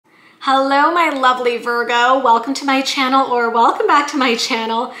Hello, my lovely Virgo. Welcome to my channel, or welcome back to my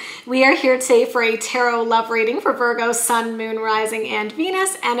channel. We are here today for a tarot love reading for Virgo, Sun, Moon, Rising, and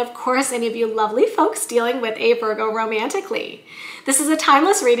Venus, and of course, any of you lovely folks dealing with a Virgo romantically. This is a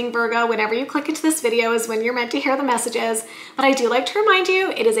timeless reading, Virgo. Whenever you click into this video is when you're meant to hear the messages, but I do like to remind you,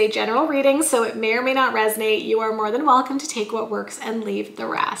 it is a general reading, so it may or may not resonate. You are more than welcome to take what works and leave the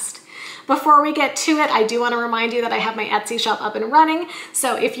rest. Before we get to it, I do want to remind you that I have my Etsy shop up and running.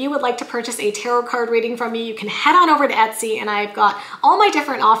 So if you would like to purchase a tarot card reading from me, you can head on over to Etsy, and I've got all my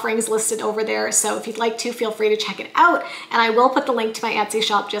different offerings listed over there. So if you'd like to, feel free to check it out. And I will put the link to my Etsy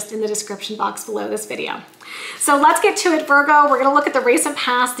shop just in the description box below this video. So let's get to it, Virgo. We're going to look at the recent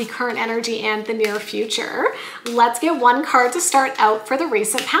past, the current energy, and the near future. Let's get one card to start out for the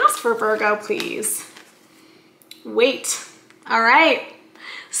recent past for Virgo, please. Wait. All right.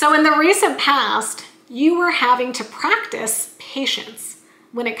 So in the recent past, you were having to practice patience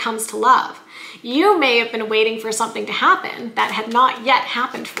when it comes to love. You may have been waiting for something to happen that had not yet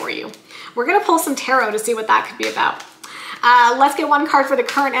happened for you. We're going to pull some tarot to see what that could be about. Let's get one card for the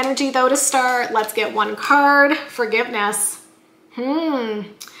current energy, though, to start. Let's get one card. Forgiveness.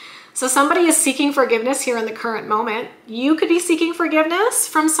 So somebody is seeking forgiveness here in the current moment. You could be seeking forgiveness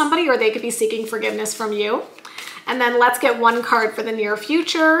from somebody, or they could be seeking forgiveness from you. And then let's get one card for the near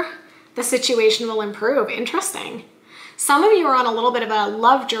future. The situation will improve. Interesting. Some of you are on a little bit of a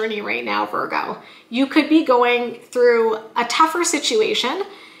love journey right now, Virgo. You could be going through a tougher situation.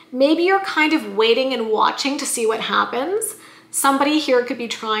 Maybe you're kind of waiting and watching to see what happens. Somebody here could be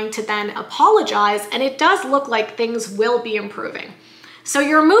trying to then apologize, and it does look like things will be improving. So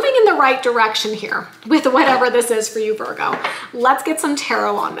you're moving in the right direction here with whatever this is for you, Virgo. Let's get some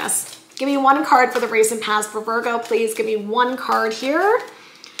tarot on this. Give me one card for the recent past for Virgo, please. Give me one card here.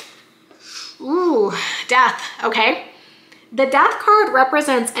 Ooh, death, okay. The death card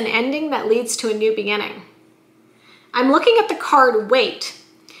represents an ending that leads to a new beginning. I'm looking at the card wait.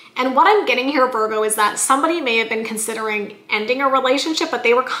 And what I'm getting here, Virgo, is that somebody may have been considering ending a relationship, but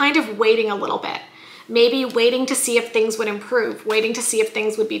they were kind of waiting a little bit. Maybe waiting to see if things would improve, waiting to see if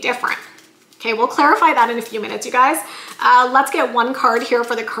things would be different. Okay, we'll clarify that in a few minutes, you guys. Let's get one card here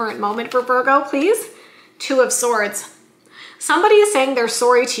for the current moment for Virgo, please. Two of Swords. Somebody is saying they're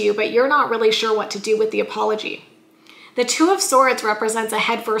sorry to you, but you're not really sure what to do with the apology. The Two of Swords represents a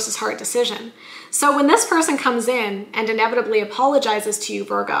head versus heart decision. So when this person comes in and inevitably apologizes to you,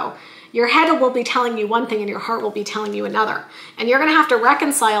 Virgo, your head will be telling you one thing and your heart will be telling you another. And you're gonna have to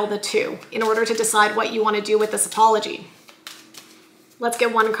reconcile the two in order to decide what you wanna do with this apology. Let's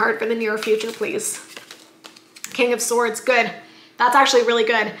get one card for the near future, please. King of Swords, good. That's actually really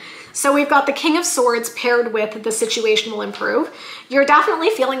good. So we've got the King of Swords paired with the situation will improve. You're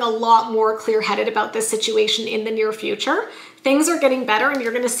definitely feeling a lot more clear-headed about this situation in the near future. Things are getting better and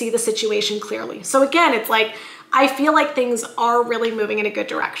you're gonna see the situation clearly. So again, it's like, I feel like things are really moving in a good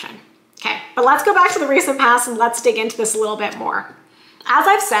direction. Okay, but let's go back to the recent past and let's dig into this a little bit more. As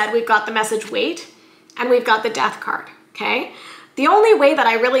I've said, we've got the message wait and we've got the death card, okay? The only way that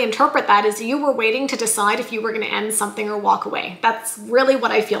I really interpret that is you were waiting to decide if you were going to end something or walk away. That's really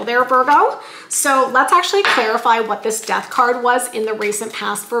what I feel there, Virgo. So let's actually clarify what this death card was in the recent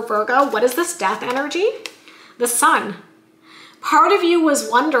past for Virgo. What is this death energy? The Sun. Part of you was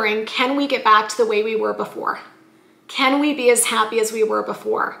wondering, can we get back to the way we were before? Can we be as happy as we were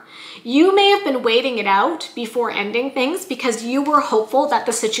before? You may have been waiting it out before ending things because you were hopeful that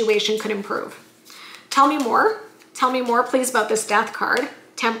the situation could improve. Tell me more. Tell me more, please, about this death card,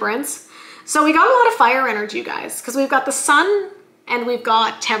 Temperance. So we got a lot of fire energy, you guys, because we've got the Sun and we've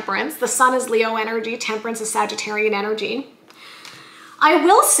got Temperance. The Sun is Leo energy, Temperance is Sagittarian energy. I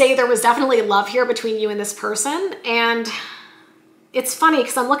will say there was definitely love here between you and this person. And it's funny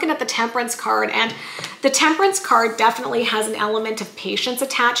because I'm looking at the Temperance card, and the Temperance card definitely has an element of patience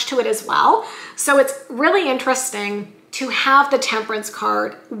attached to it as well. So it's really interesting to have the Temperance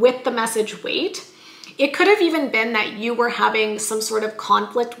card with the message wait. It could have even been that you were having some sort of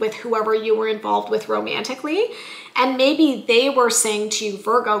conflict with whoever you were involved with romantically. And maybe they were saying to you,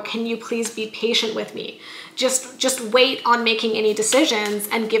 Virgo, can you please be patient with me? Just wait on making any decisions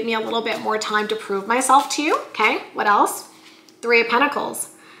and give me a little bit more time to prove myself to you. Okay, what else? Three of Pentacles.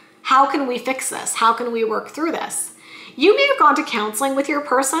 How can we fix this? How can we work through this? You may have gone to counseling with your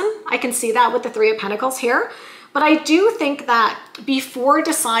person. I can see that with the Three of Pentacles here. But I do think that before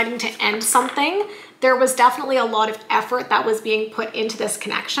deciding to end something, there was definitely a lot of effort that was being put into this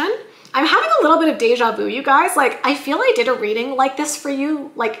connection. I'm having a little bit of deja vu, you guys. Like, I feel I did a reading like this for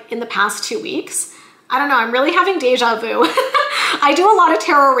you, like in the past 2 weeks. I don't know, I'm really having deja vu. I do a lot of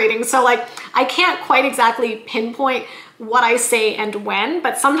tarot readings, so like, I can't quite exactly pinpoint what I say and when,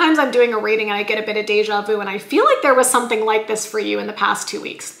 but sometimes I'm doing a reading and I get a bit of deja vu, and I feel like there was something like this for you in the past 2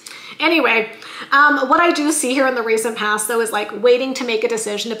 weeks. Anyway, what I do see here in the recent past though is like waiting to make a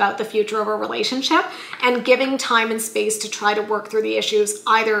decision about the future of a relationship and giving time and space to try to work through the issues,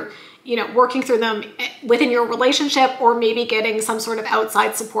 either, you know, working through them within your relationship or maybe getting some sort of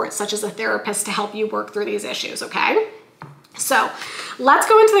outside support such as a therapist to help you work through these issues, okay? So let's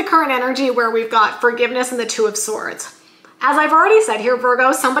go into the current energy where we've got forgiveness and the Two of Swords. As I've already said here,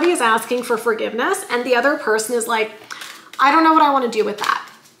 Virgo, somebody is asking for forgiveness and the other person is like, I don't know what I want to do with that.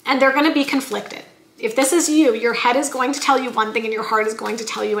 And they're going to be conflicted. If this is you, your head is going to tell you one thing and your heart is going to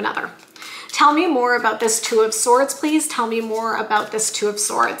tell you another. Tell me more about this Two of Swords, please. Tell me more about this Two of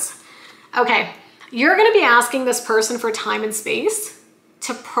Swords. Okay, you're going to be asking this person for time and space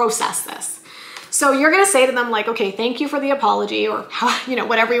to process this. So you're going to say to them like, okay, thank you for the apology, or, you know,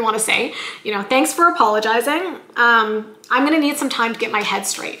 whatever you want to say. You know, thanks for apologizing. I'm going to need some time to get my head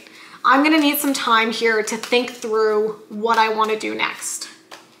straight. I'm going to need some time here to think through what I want to do next.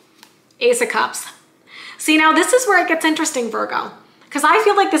 Ace of Cups. See, now this is where it gets interesting, Virgo, because I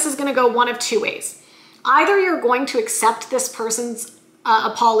feel like this is going to go one of two ways. Either you're going to accept this person's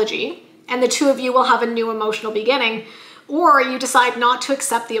apology and the two of you will have a new emotional beginning, or you decide not to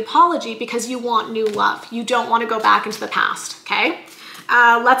accept the apology because you want new love. You don't want to go back into the past, okay?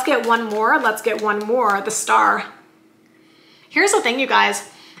 Let's get one more. Let's get one more, the Star. Here's the thing, you guys.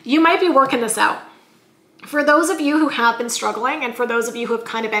 You might be working this out. For those of you who have been struggling and for those of you who have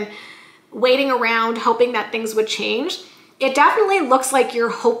kind of been waiting around hoping that things would change, it definitely looks like you're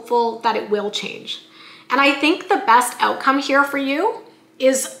hopeful that it will change. And I think the best outcome here for you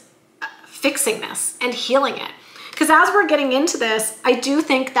is fixing this and healing it. Because as we're getting into this, I do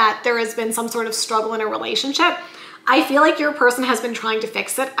think that there has been some sort of struggle in a relationship. I feel like your person has been trying to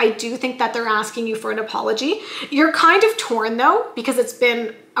fix it. I do think that they're asking you for an apology. You're kind of torn though, because it's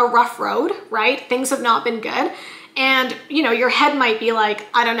been a rough road, right? Things have not been good. And, you know, your head might be like,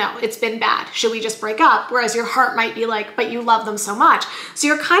 I don't know, it's been bad. Should we just break up? Whereas your heart might be like, but you love them so much. So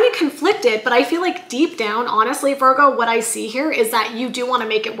you're kind of conflicted, but I feel like deep down, honestly, Virgo, what I see here is that you do want to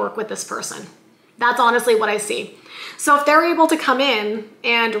make it work with this person. That's honestly what I see. So if they're able to come in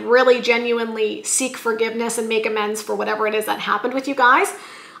and really genuinely seek forgiveness and make amends for whatever it is that happened with you guys,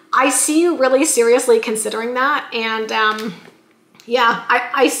 I see you really seriously considering that. And yeah,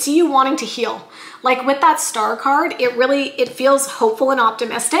 I see you wanting to heal. Like with that Star card, it feels hopeful and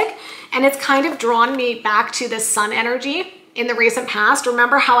optimistic. And it's kind of drawn me back to this Sun energy in the recent past.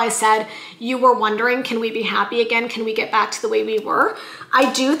 Remember how I said you were wondering, can we be happy again? Can we get back to the way we were?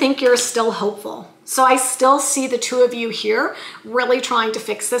 I do think you're still hopeful. So I still see the two of you here really trying to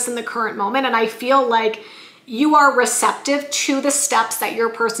fix this in the current moment. And I feel like you are receptive to the steps that your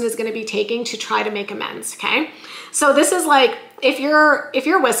person is going to be taking to try to make amends, okay? So this is like, if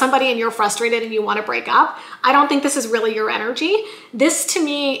you're with somebody and you're frustrated and you want to break up, I don't think this is really your energy. This to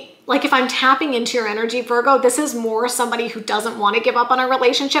me, like if I'm tapping into your energy, Virgo, this is more somebody who doesn't want to give up on a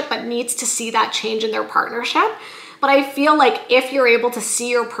relationship but needs to see that change in their partnership. But I feel like if you're able to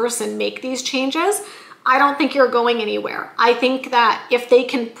see your person make these changes, I don't think you're going anywhere. I think that if they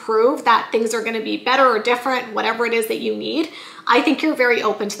can prove that things are going to be better or different, whatever it is that you need, I think you're very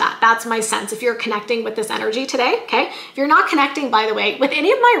open to that. That's my sense if you're connecting with this energy today, okay? If you're not connecting, by the way, with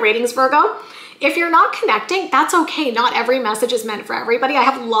any of my readings, Virgo, if you're not connecting, that's okay. Not every message is meant for everybody. I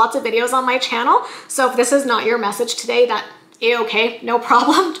have lots of videos on my channel. So if this is not your message today, that okay, no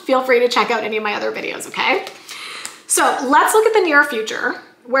problem. Feel free to check out any of my other videos, okay? So let's look at the near future,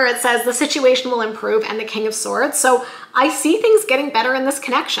 where it says the situation will improve and the King of Swords. So I see things getting better in this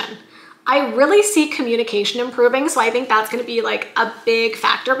connection. I really see communication improving. So I think that's going to be like a big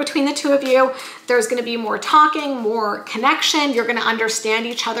factor between the two of you. There's going to be more talking, more connection. You're going to understand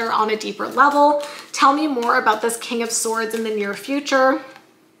each other on a deeper level. Tell me more about this King of Swords in the near future.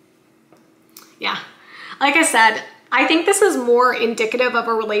 Yeah, like I said, I think this is more indicative of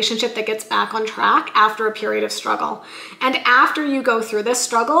a relationship that gets back on track after a period of struggle. And after you go through this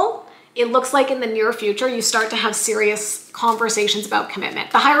struggle, it looks like in the near future, you start to have serious conversations about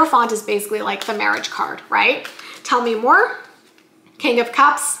commitment. The Hierophant is basically like the marriage card, right? Tell me more. King of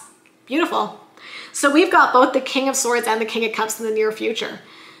Cups, beautiful. So we've got both the King of Swords and the King of Cups in the near future.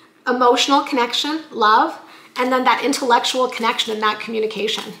 Emotional connection, love, and then that intellectual connection and that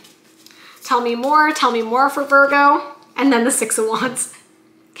communication. Tell me more for Virgo. And then the Six of Wands.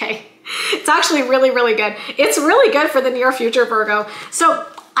 Okay, it's actually really, really good. It's really good for the near future, Virgo. So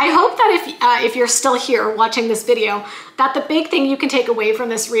I hope that if you're still here watching this video, that the big thing you can take away from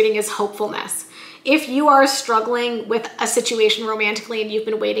this reading is hopefulness. If you are struggling with a situation romantically and you've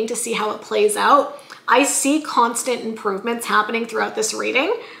been waiting to see how it plays out, I see constant improvements happening throughout this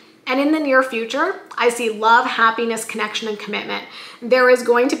reading. And in the near future, I see love, happiness, connection, and commitment. There is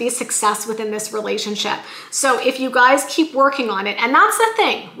going to be success within this relationship. So if you guys keep working on it, and that's the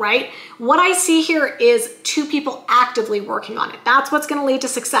thing, right? What I see here is two people actively working on it. That's what's going to lead to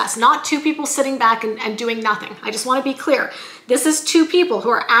success, not two people sitting back and doing nothing. I just want to be clear. This is two people who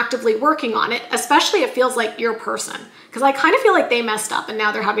are actively working on it, especially it feels like your person, because I kind of feel like they messed up and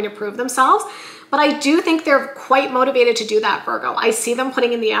now they're having to prove themselves. But I do think they're quite motivated to do that, Virgo. I see them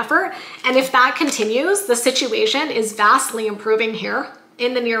putting in the effort. And if that continues, the situation is vastly improving here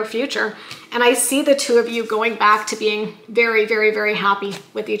in the near future. And I see the two of you going back to being very, very, very happy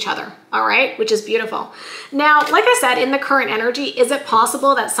with each other. All right, which is beautiful. Now, like I said, in the current energy, is it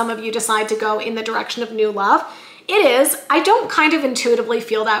possible that some of you decide to go in the direction of new love? It is. I don't kind of intuitively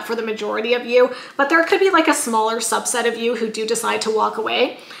feel that for the majority of you, but there could be like a smaller subset of you who do decide to walk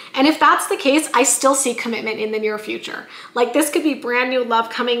away. And if that's the case, I still see commitment in the near future. Like this could be brand new love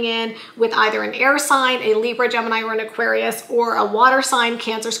coming in with either an air sign, a Libra, Gemini, or an Aquarius, or a water sign,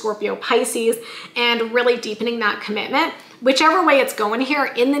 Cancer, Scorpio, Pisces, and really deepening that commitment. Whichever way it's going here,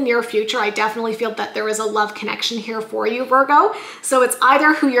 in the near future, I definitely feel that there is a love connection here for you, Virgo. So it's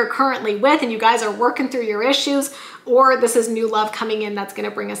either who you're currently with and you guys are working through your issues, or this is new love coming in that's going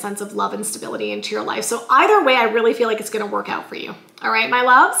to bring a sense of love and stability into your life. So either way, I really feel like it's going to work out for you. All right, my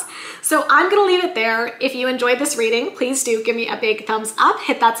loves. So I'm going to leave it there. If you enjoyed this reading, please do give me a big thumbs up,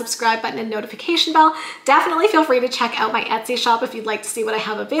 hit that subscribe button and notification bell. Definitely feel free to check out my Etsy shop if you'd like to see what I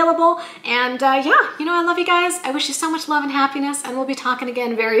have available. And yeah, you know, I love you guys. I wish you so much love and happiness, and we'll be talking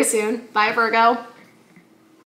again very soon. Bye, Virgo.